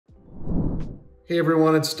Hey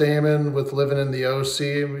everyone, it's Damon with Living in the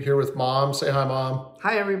OC. I'm here with Mom. Say hi, Mom.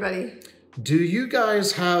 Hi, everybody. Do you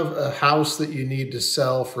guys have a house that you need to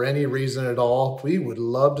sell for any reason at all? We would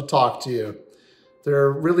love to talk to you. There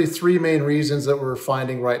are really three main reasons that we're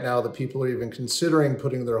finding right now that people are even considering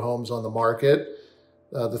putting their homes on the market.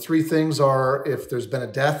 The three things are if there's been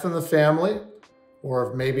a death in the family, or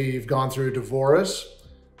if maybe you've gone through a divorce.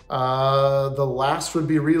 The last would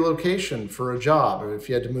be relocation for a job, or if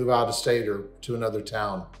you had to move out of state or to another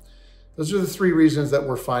town. Those are the three reasons that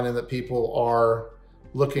we're finding that people are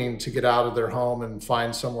looking to get out of their home and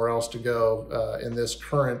find somewhere else to go in this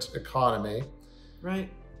current economy. Right.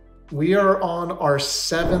 We are on our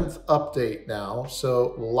 7th update now,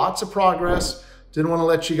 so lots of progress. Didn't want to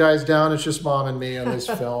let you guys down. It's just Mom and me on this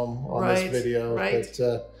film, on this video. Right.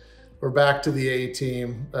 But, we're back to the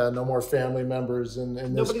A-team. No more family members in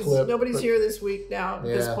this clip. Nobody's here this week now at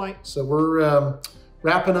this point. So we're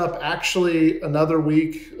wrapping up actually another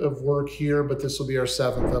week of work here, but this will be our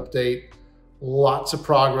 7th update. Lots of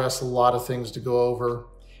progress, a lot of things to go over.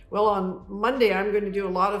 Well, on Monday, I'm going to do a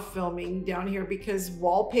lot of filming down here because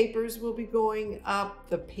wallpapers will be going up,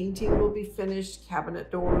 the painting will be finished,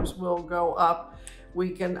 cabinet doors will go up, we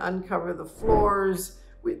can uncover the floors.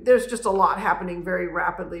 There's just a lot happening very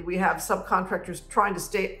rapidly. We have subcontractors trying to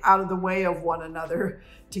stay out of the way of one another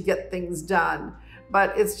to get things done.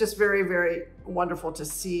 But it's just very, very wonderful to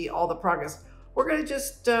see all the progress. We're going to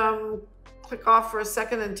just click off for a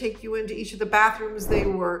second and take you into each of the bathrooms. They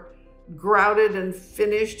were grouted and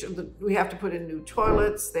finished. We have to put in new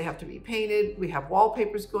toilets. They have to be painted. We have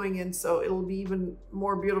wallpapers going in, so it'll be even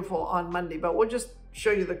more beautiful on Monday. But we'll just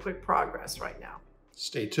show you the quick progress right now.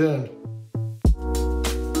 Stay tuned.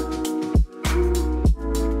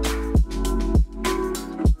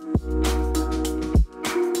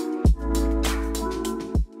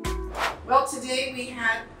 Well, today we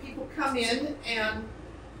had people come in and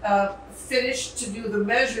finish to do the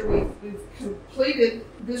measure. We've completed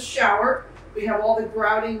this shower. We have all the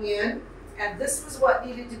grouting in, and this was what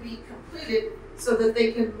needed to be completed so that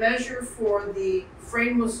they can measure for the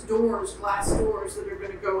frameless doors, glass doors that are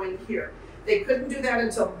going to go in here. They couldn't do that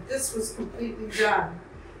until this was completely done.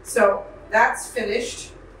 So that's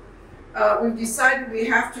finished. We've decided we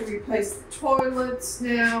have to replace the toilets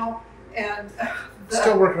now, and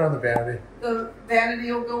still working on the vanity. The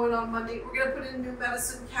vanity will go in on Monday. We're going to put in new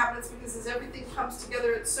medicine cabinets because as everything comes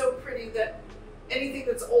together, it's so pretty that anything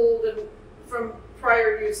that's old and from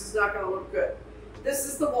prior use is not going to look good. This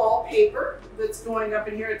is the wallpaper that's going up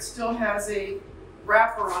in here. It still has a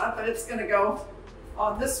wrapper on it, but it's going to go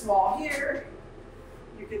on this wall here.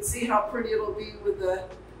 You can see how pretty it'll be with the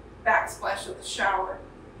backsplash of the shower.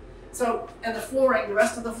 So, and the flooring, the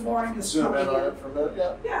rest of the flooring is coming in. On it for a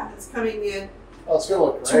minute, yeah, it's coming in. Oh, it's gonna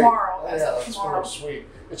look great. Tomorrow, yeah, that's gonna look sweet.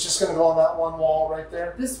 It's just gonna go on that one wall right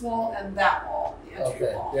there? This wall and that wall, the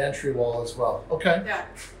entry wall. The entry wall as well. Okay. Yeah,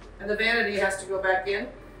 and the vanity has to go back in.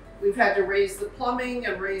 We've had to raise the plumbing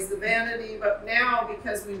and raise the vanity, but now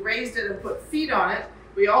because we raised it and put feet on it,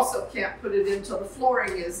 we also can't put it in till the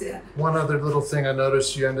flooring is in. One other little thing I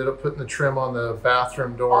noticed, you ended up putting the trim on the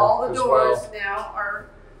bathroom door. All the doors now are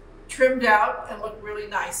trimmed out and look really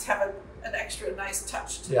nice, have an extra nice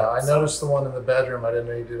touch to them. Yeah, I noticed the one in the bedroom. I didn't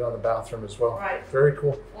know you did on the bathroom as well. Right. Very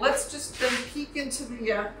cool. Well, let's just then peek into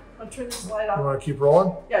the, I'll turn this light on. You want to keep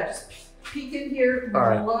rolling? Yeah, just peek in here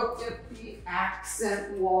and look at the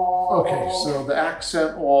accent wall. Okay, so the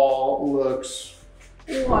accent wall looks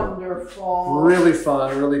wonderful. Really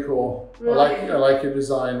fun, really cool. Really? I like your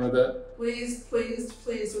design with it. Pleased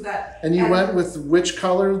with that. And you went with which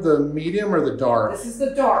color, the medium or the dark? This is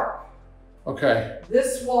the dark. Okay.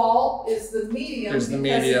 This wall is the medium because it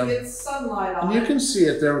gets sunlight on it. And you can see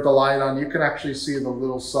it there with the light on. You can actually see the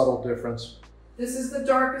little subtle difference. This is the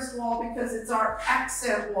darkest wall because it's our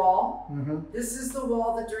accent wall. Mm-hmm. This is the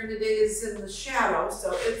wall that during the day is in the shadow,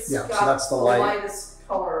 so it's got so that's the lightest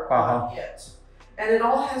color on it. And it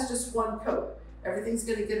all has just one coat. Everything's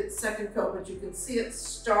going to get its second coat, but you can see it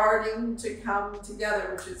starting to come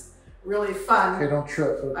together, which is really fun. Okay, don't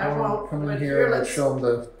trip. I won't. Come in here and show them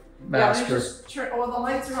the master. Oh, the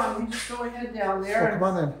lights are on. You just go ahead down there. Oh, come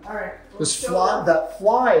on in. All right. That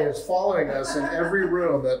fly is following us in every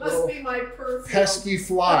room. That must little be my perfume. pesky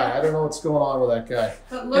fly. I don't know what's going on with that guy.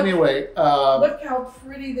 But look, anyway, look how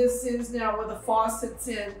pretty this is now with the faucets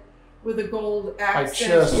in. With a gold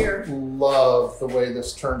accent here. I just love the way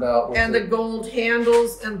this turned out. With and the gold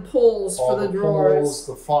handles and pulls for the drawers. Pulls,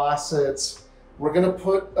 the faucets. We're going to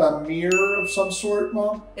put a mirror of some sort,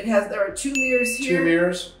 Mom? There are 2 mirrors here. 2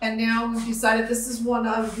 mirrors. And now we've decided this is one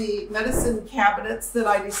of the medicine cabinets that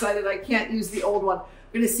I decided I can't use the old one.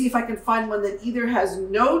 I'm going to see if I can find one that either has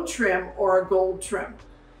no trim or a gold trim,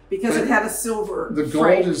 because it had a silver The gold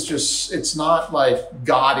frame. is just, it's not like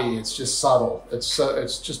gaudy, it's just subtle.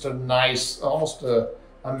 It's just a nice, almost a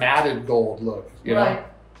matted gold look, you know?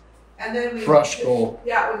 And then we Crushed gold.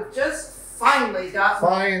 Yeah, we've just finally got the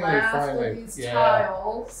last of these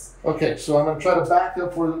tiles. Okay, so I'm going to try to back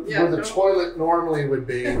up where the toilet normally would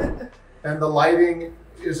be. And the lighting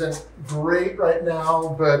isn't great right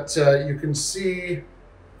now, but you can see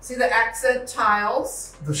the accent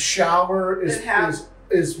tiles. the shower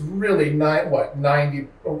is really 90.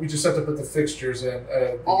 Oh, we just have to put the fixtures in.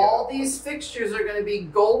 All these fixtures are going to be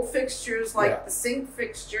gold fixtures, like the sink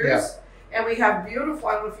fixtures. Yeah. And we have beautiful,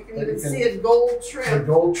 I don't know if you can even see it, gold trim. The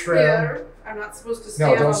gold trim. Here. I'm not supposed to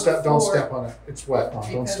stand on the floor. Don't step on it. It's wet. Don't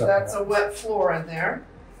step on it. Because that's a wet floor in there.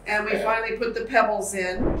 And we finally put the pebbles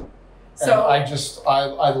in. So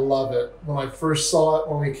I love it. When I first saw it,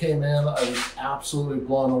 when we came in, I was absolutely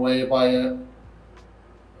blown away by it.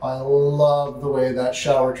 I love the way that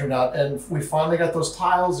shower turned out. And we finally got those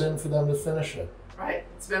tiles in for them to finish it. Right.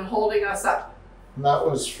 It's been holding us up. And that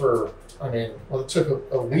was for, it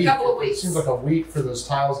took a week. A couple of weeks. It seems like a week for those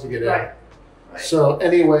tiles to get in. Right. So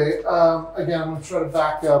anyway, again, I'm going to try to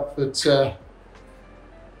back up, but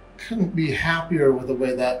couldn't be happier with the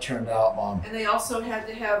way that turned out, Mom. And they also had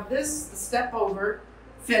to have the step over,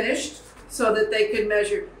 finished so that they could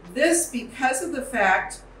measure this, because of the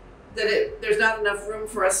fact that there's not enough room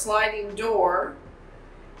for a sliding door.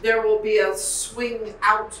 There will be a swing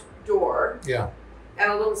out door. Yeah. And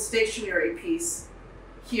a little stationary piece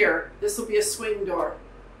here. This will be a swing door.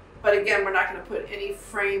 But again, we're not going to put any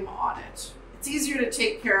frame on it. It's easier to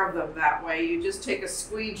take care of them that way. You just take a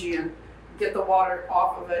squeegee and get the water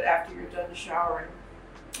off of it after you're done showering.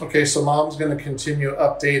 Okay, so Mom's going to continue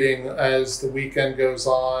updating as the weekend goes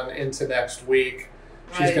on into next week.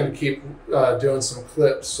 She's going to keep doing some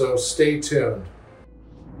clips, so stay tuned.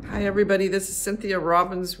 Hi everybody, this is Cynthia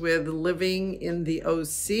Robbins with Living in the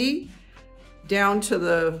OC. Down to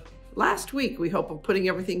the last week, we hope, of putting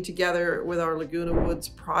everything together with our Laguna Woods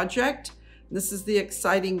project. This is the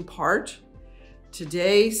exciting part.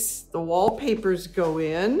 Today, the wallpapers go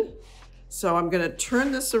in. So I'm going to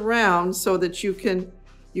turn this around so that you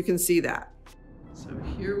can see that. So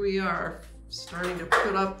here we are, starting to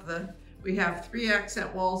put up we have 3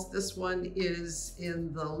 accent walls. This one is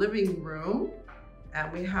in the living room.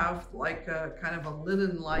 And we have like a kind of a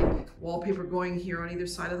linen-like wallpaper going here on either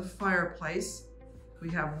side of the fireplace.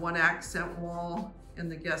 We have 1 accent wall in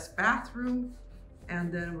the guest bathroom,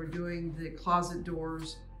 and then we're doing the closet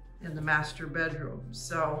doors in the master bedroom.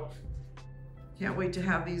 So can't wait to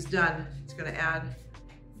have these done. It's going to add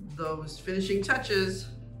those finishing touches.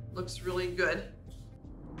 Looks really good.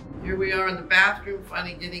 Here we are in the bathroom,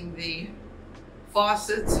 finally getting the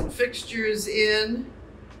faucets and fixtures in.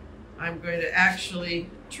 I'm going to actually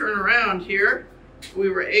turn around here. We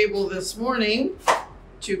were able this morning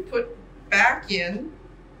to put back in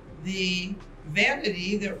the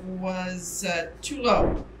vanity that was too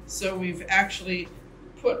low. So we've actually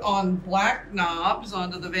put on black knobs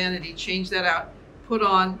onto the vanity, changed that out, put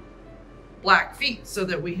on black feet so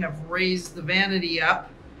that we have raised the vanity up.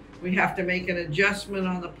 We have to make an adjustment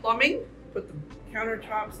on the plumbing, put the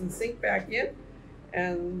countertops and sink back in,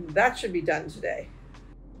 and that should be done today.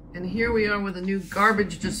 And here we are with a new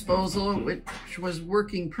garbage disposal, which was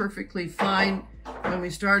working perfectly fine when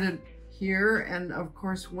we started here, and of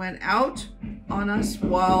course went out on us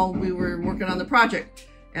while we were working on the project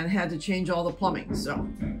and had to change all the plumbing. So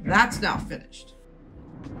that's now finished.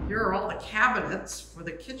 Here are all the cabinets for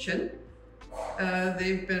the kitchen.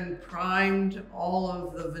 They've been primed. All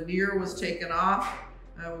of the veneer was taken off.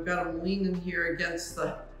 We've got them leaning here against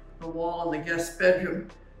the wall in the guest bedroom.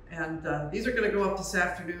 And these are going to go up this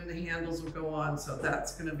afternoon. The handles will go on, so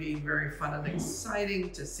that's going to be very fun and exciting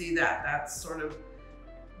to see that. That's sort of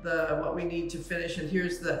what we need to finish. And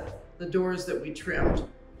here's the doors that we trimmed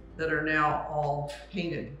that are now all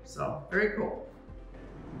painted. So very cool.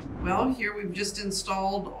 Well, here we've just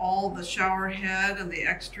installed all the shower head and the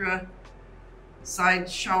extra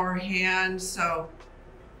side shower hand. So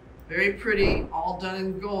very pretty, all done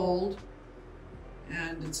in gold.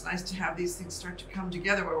 And it's nice to have these things start to come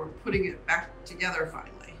together where we're putting it back together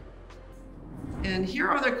finally. And here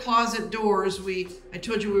are the closet doors. I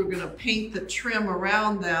told you we were going to paint the trim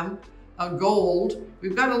around them gold.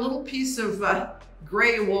 We've got a little piece of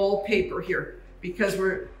gray wallpaper here because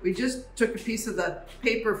we just took a piece of the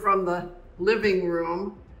paper from the living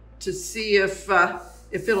room to see if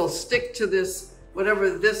it'll stick to this,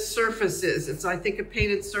 whatever this surface is. It's, I think, a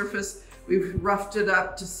painted surface. We've roughed it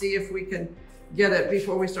up to see if we can get it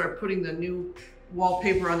before we start putting the new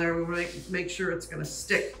wallpaper on there. We want to make sure it's going to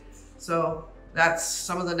stick. So that's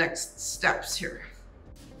some of the next steps here.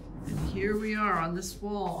 And here we are on this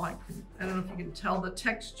wall. I don't know if you can tell the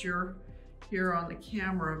texture here on the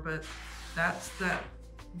camera, but that's that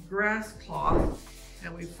grass cloth.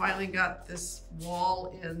 And we finally got this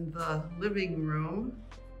wall in the living room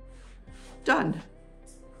done.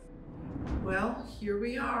 Well, here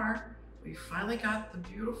we are. We finally got the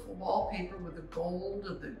beautiful wallpaper with the gold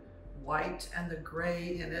and the white and the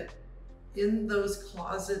gray in it in those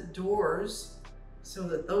closet doors so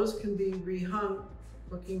that those can be rehung,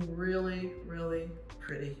 looking really, really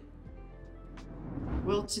pretty.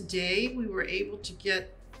 Well, today we were able to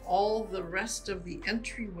get all the rest of the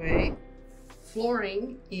entryway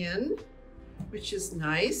flooring in, which is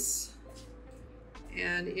nice,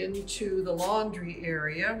 and into the laundry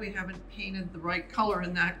area. We haven't painted the right color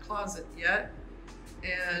in that closet yet,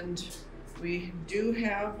 and we do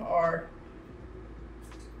have our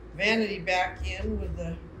vanity back in with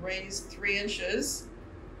the raised 3 inches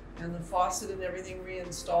and the faucet and everything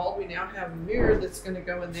reinstalled. We now have a mirror that's going to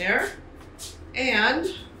go in there, and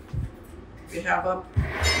we have up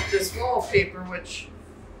this wallpaper, which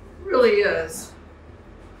really is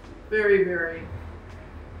very, very,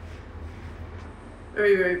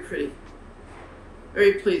 very, very pretty.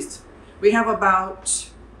 Very pleased. We have about,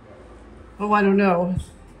 oh, I don't know.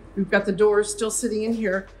 We've got the doors still sitting in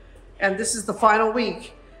here, and this is the final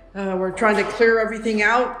week. We're trying to clear everything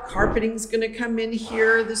out. Carpeting's gonna come in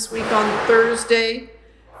here this week on Thursday,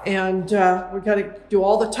 and we've got to do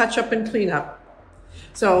all the touch up and clean up.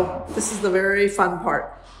 So this is the very fun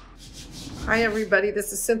part. Hi everybody,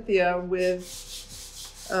 this is Cynthia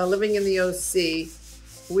with Living in the OC.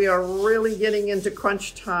 We are really getting into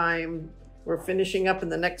crunch time. We're finishing up in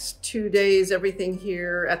the next 2 days, everything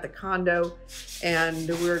here at the condo, and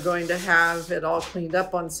we're going to have it all cleaned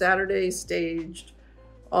up on Saturday, staged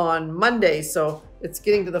on Monday. So it's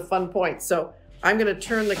getting to the fun point. So I'm going to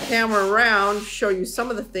turn the camera around, show you some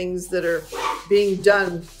of the things that are being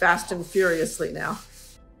done fast and furiously now.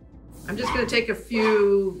 I'm just going to take a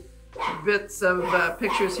few bits of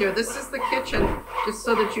pictures here. This is the kitchen, just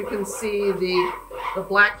so that you can see the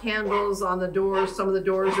black handles on the doors. Some of the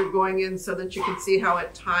doors are going in so that you can see how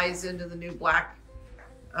it ties into the new black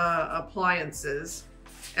appliances.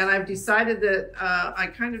 And I've decided that I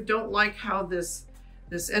kind of don't like how this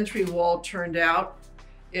entry wall turned out.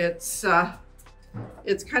 It's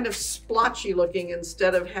kind of splotchy looking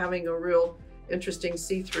instead of having a real interesting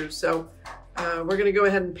see-through. So we're going to go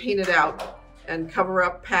ahead and paint it out and cover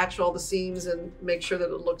up, patch all the seams, and make sure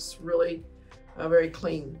that it looks really very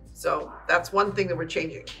clean. So that's one thing that we're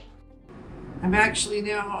changing. I'm actually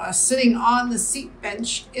now sitting on the seat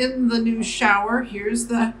bench in the new shower. Here's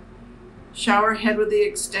the shower head with the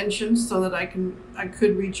extension so that I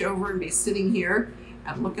could reach over and be sitting here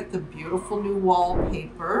and look at the beautiful new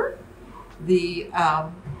wallpaper. We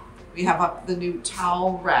have up the new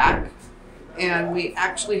towel rack, and we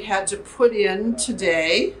actually had to put in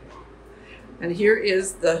today. And here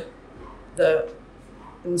is the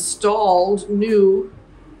installed new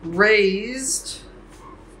raised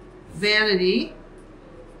vanity.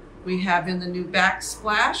 We have in the new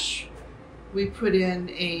backsplash. We put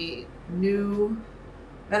in a new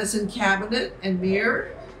medicine cabinet and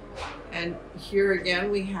mirror. And here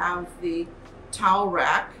again, we have the towel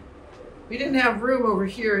rack. We didn't have room over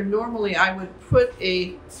here, and normally I would put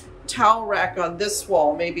a towel rack on this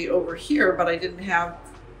wall, maybe over here, but I didn't have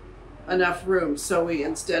enough room, so we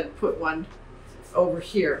instead put one over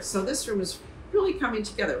here. So this room is really coming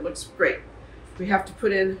together. It looks great. We have to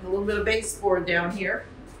put in a little bit of baseboard down here.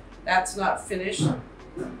 That's not finished,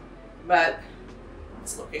 but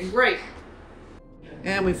it's looking great.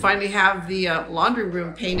 And we finally have the laundry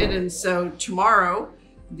room painted, and so tomorrow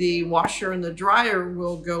the washer and the dryer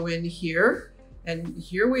will go in here. And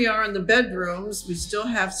here we are in the bedrooms. We still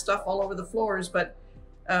have stuff all over the floors, but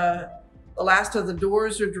the last of the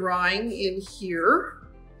doors are drying in here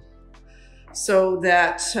so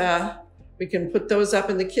that we can put those up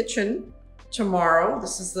in the kitchen tomorrow.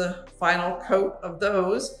 This is the final coat of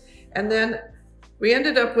those. And then we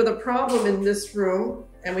ended up with a problem in this room,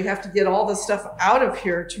 and we have to get all the stuff out of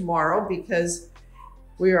here tomorrow because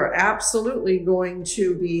we are absolutely going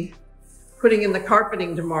to be putting in the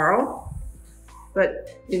carpeting tomorrow.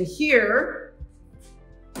 But in here,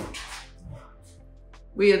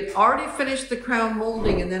 we had already finished the crown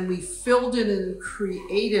molding, and then we filled it and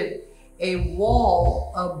created a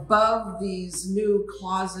wall above these new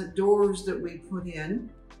closet doors that we put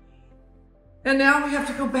in. And now we have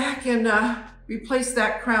to go back and replace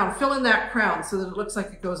that crown, fill in that crown so that it looks like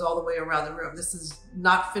it goes all the way around the room. This is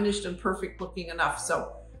not finished and perfect looking enough.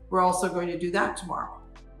 So we're also going to do that tomorrow.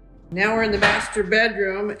 Now we're in the master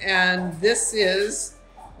bedroom, and this is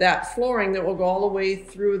that flooring that will go all the way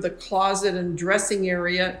through the closet and dressing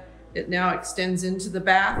area. It now extends into the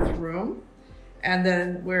bathroom. And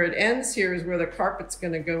then where it ends here is where the carpet's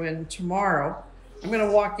gonna go in tomorrow. I'm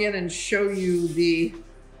gonna walk in and show you the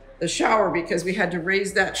shower, because we had to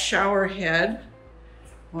raise that shower head.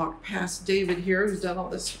 Walk past David here, who's done all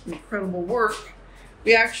this incredible work.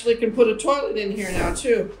 We actually can put a toilet in here now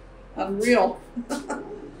too. Unreal.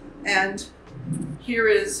 And here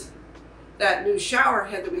is that new shower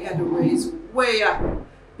head that we had to raise way up,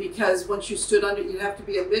 because once you stood under, you'd have to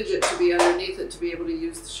be a midget to be underneath it to be able to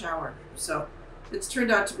use the shower. So it's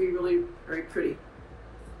turned out to be really very pretty.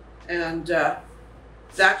 And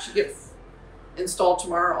that should get installed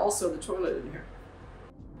tomorrow, also the toilet in here.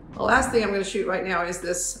 The last thing I'm going to shoot right now is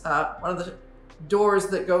this, one of the doors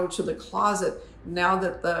that go to the closet. Now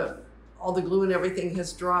that all the glue and everything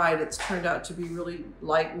has dried, it's turned out to be really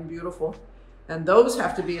light and beautiful. And those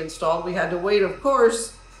have to be installed. We had to wait, of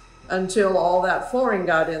course, until all that flooring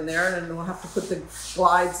got in there, and we'll have to put the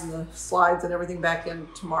glides and the slides and everything back in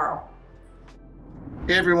tomorrow.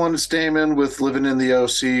 Hey everyone, it's Damon with Living in the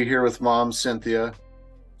OC here with Mom Cynthia.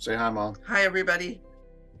 Say hi, Mom. Hi, everybody.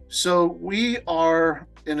 So we are,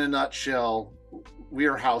 in a nutshell, we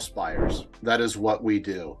are house buyers. That is what we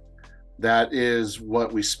do. That is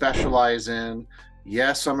what we specialize in.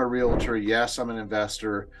 Yes, I'm a realtor. Yes, I'm an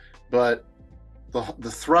investor. But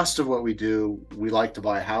the thrust of what we do, we like to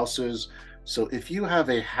buy houses. So if you have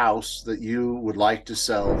a house that you would like to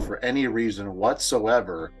sell for any reason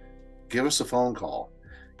whatsoever, give us a phone call.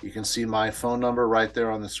 You can see my phone number right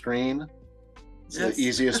there on the screen. It's the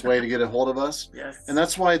easiest way to get a hold of us. Yes. And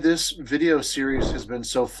that's why this video series has been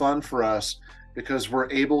so fun for us, because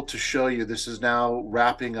we're able to show you, this is now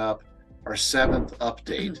wrapping up our 7th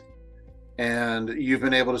update. And you've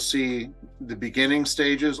been able to see the beginning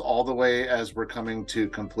stages all the way as we're coming to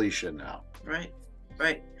completion now. Right,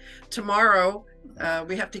 right. Tomorrow,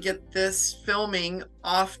 we have to get this filming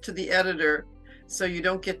off to the editor, so you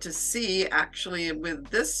don't get to see, actually, with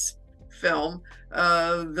this film,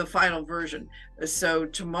 the final version. So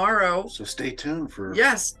tomorrow. So stay tuned for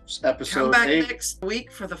episode come back 8. Next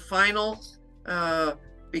week for the final,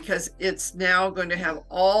 because it's now going to have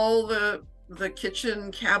all the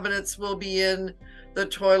kitchen cabinets will be in, the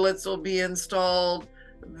toilets will be installed,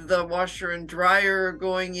 the washer and dryer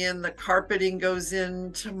going in, the carpeting goes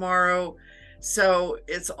in tomorrow. So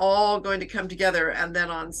it's all going to come together. And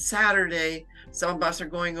then on Saturday, some of us are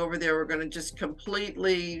going over there. We're going to just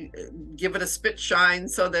completely give it a spit shine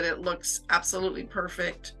so that it looks absolutely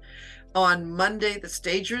perfect. On Monday, the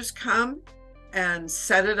stagers come and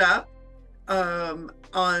set it up.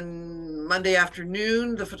 On Monday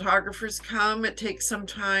afternoon, the photographers come. It takes some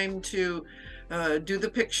time to do the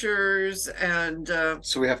pictures, and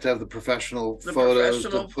so we have to have the professional photos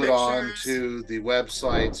to put on to the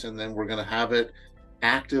websites, and then we're going to have it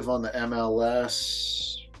active on the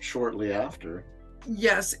MLS shortly after.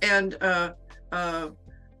 Yes, and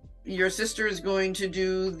your sister is going to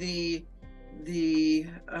do the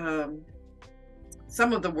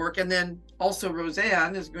some of the work, and then also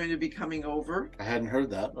Roseanne is going to be coming over. I hadn't heard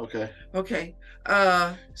that. Okay.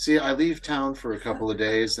 See, I leave town for a couple of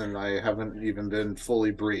days, and I haven't even been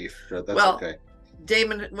fully briefed, but that's okay.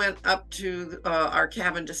 Damon went up to our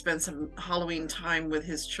cabin to spend some Halloween time with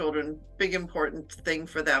his children. Big important thing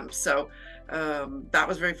for them. So that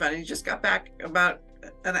was very fun. He just got back about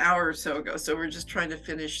an hour or so ago. So we're just trying to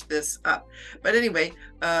finish this up. But anyway,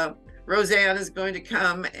 Roseanne is going to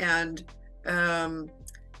come and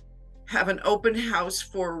have an open house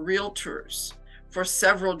for realtors for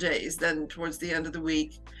several days, then towards the end of the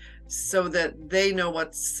week, so that they know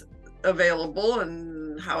what's available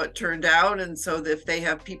and how it turned out. And so that if they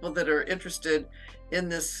have people that are interested in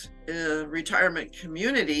this retirement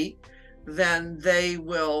community, then they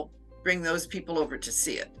will bring those people over to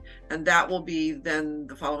see it. And that will be then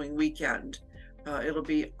the following weekend. It'll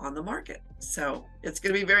be on the market. So it's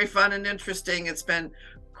going to be very fun and interesting. It's been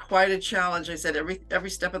quite a challenge. I said every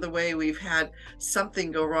step of the way we've had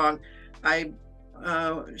something go wrong. I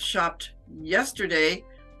shopped yesterday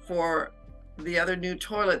for the other new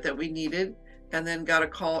toilet that we needed, and then got a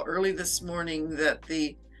call early this morning that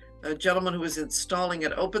the gentleman who was installing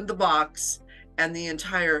it opened the box, and the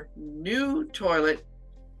entire new toilet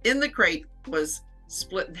in the crate was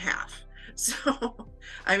split in half. So,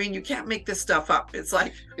 I mean, you can't make this stuff up. It's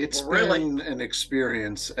like, it's really been an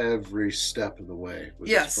experience every step of the way with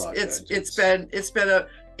yes, this project. It's been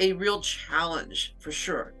a real challenge for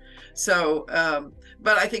sure. So,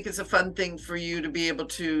 but I think it's a fun thing for you to be able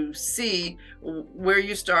to see where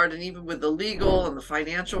you start, and even with the legal and the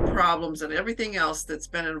financial problems and everything else that's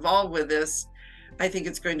been involved with this, I think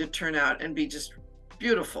it's going to turn out and be just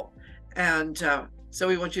beautiful. And so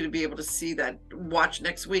we want you to be able to see that, watch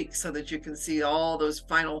next week so that you can see all those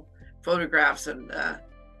final photographs and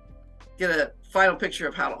get a final picture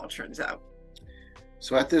of how it all turns out.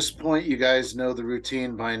 So at this point, you guys know the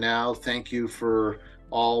routine by now. Thank you for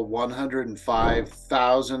all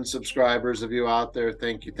 105,000 subscribers of you out there.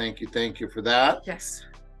 Thank you, thank you, thank you for that. Yes.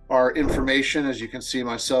 Our information, as you can see,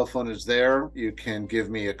 my cell phone is there. You can give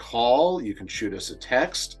me a call. You can shoot us a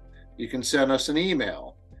text. You can send us an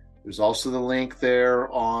email. There's also the link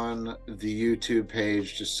there on the YouTube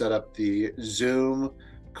page to set up the Zoom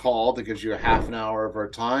call that gives you a half an hour of our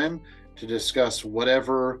time to discuss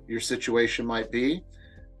whatever your situation might be.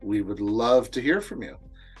 We would love to hear from you.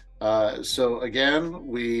 So again,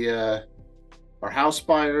 we are house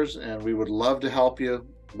buyers, and we would love to help you,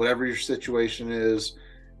 whatever your situation is.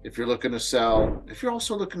 If you're looking to sell, if you're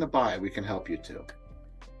also looking to buy, we can help you too.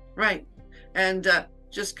 Right. And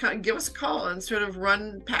just kind of give us a call and sort of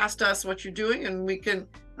run past us what you're doing, and we can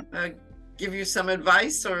give you some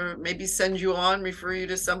advice, or maybe send you on, refer you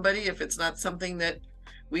to somebody if it's not something that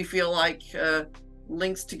we feel like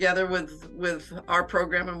links together with our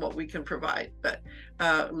program and what we can provide. But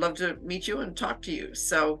love to meet you and talk to you.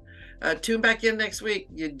 So tune back in next week.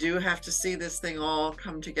 You do have to see this thing all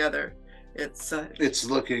come together. It's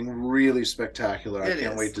looking really spectacular. I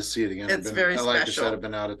can't wait to see it again. It's very special. Like I said, I've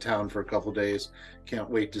been out of town for a couple of days. Can't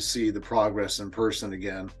wait to see the progress in person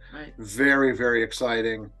again. Right. Very, very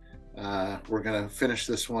exciting. We're going to finish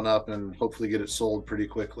this one up and hopefully get it sold pretty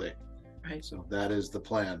quickly. Right. So that is the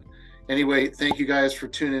plan. Anyway, thank you guys for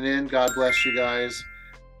tuning in. God bless you guys.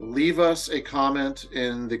 Leave us a comment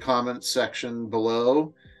in the comment section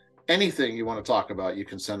below. Anything you want to talk about, you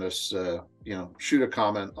can send us, shoot a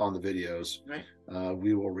comment on the videos. Right.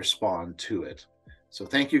 We will respond to it. So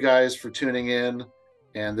thank you guys for tuning in.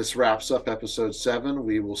 And this wraps up episode 7.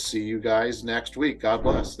 We will see you guys next week. God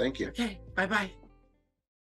bless. Thank you. Okay. Bye-bye.